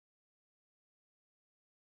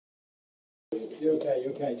You're okay,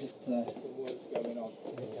 just some work's going on.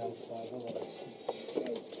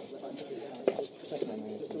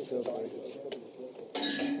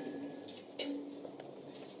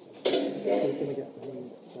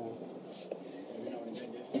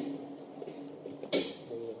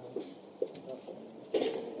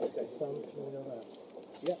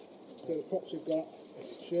 Yeah, so the props we've got,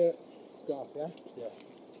 shirt, scarf, yeah? Yeah.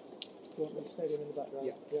 You want me to stay in the background?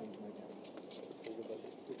 Yeah.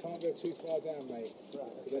 We can't go too far down, mate.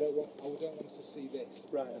 Right. Because I don't want us to see this.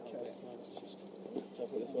 Right, okay. So I'll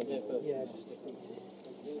put this one here first. Yeah, just so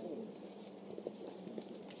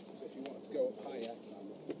if you wanted to go up higher,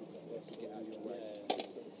 let's get out of your way.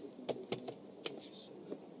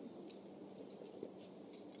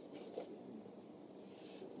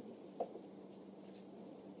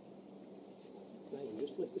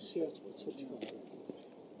 Just lift the shirt up a touch for me.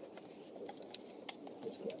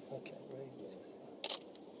 That's great. Okay, right.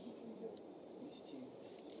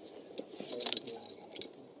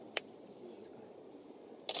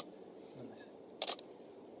 Nice.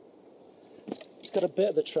 It's got a bit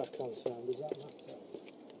of the track on sound, does that matter?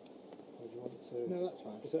 Or do you want to... No, that's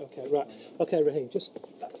fine. Is it okay? Right. Okay, Raheem, just...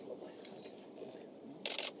 That's lovely.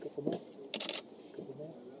 Couple more. Couple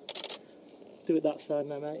more. Do it that side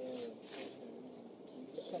now, mate.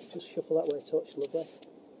 Just shuffle that way a touch, lovely.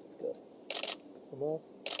 Good. Couple more.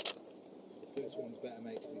 The first one's better,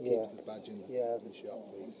 mate, because it keeps the badge in the shot,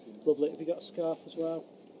 please. Lovely. Have you got a scarf as well?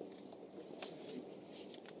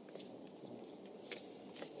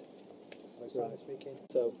 Right. Speaking.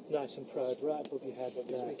 So, nice and proud, right above your head.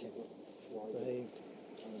 Speaking. Raheem.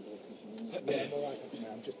 Yeah, I'm alright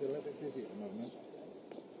now. I'm just a little bit busy at the moment.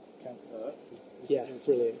 Yeah,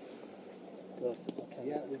 brilliant. Good. Okay.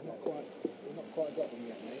 Yeah, we've not quite got them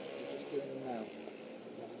yet, mate. We're just doing them now.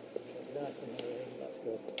 Nice and Raheem, that's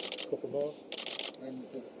good. Couple more. And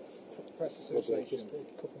the press association. Just a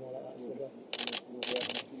couple more like that. We'll be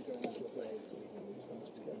having a few going out of play this evening. We're just going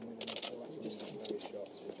to get them with them. So that's just various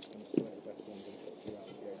shots. We're just going to select the best ones and put a few out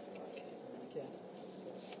of the gate tonight.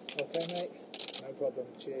 Okay, mate. No problem.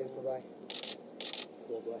 Cheers. Bye-bye.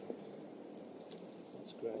 Lovely.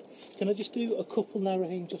 That's great. Can I just do a couple now,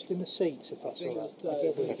 Raheem, just in the seats, if that's all right?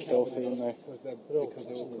 Because they're all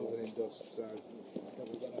covered in dust, so we're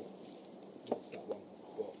going to miss that one.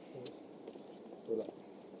 But we'll let.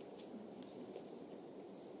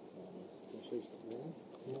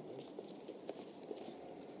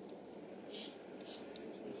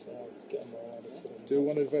 Do we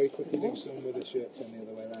want to very quickly do some with the shirt turn the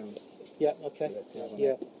other way around? Yeah, okay.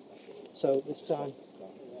 Yeah. So this time,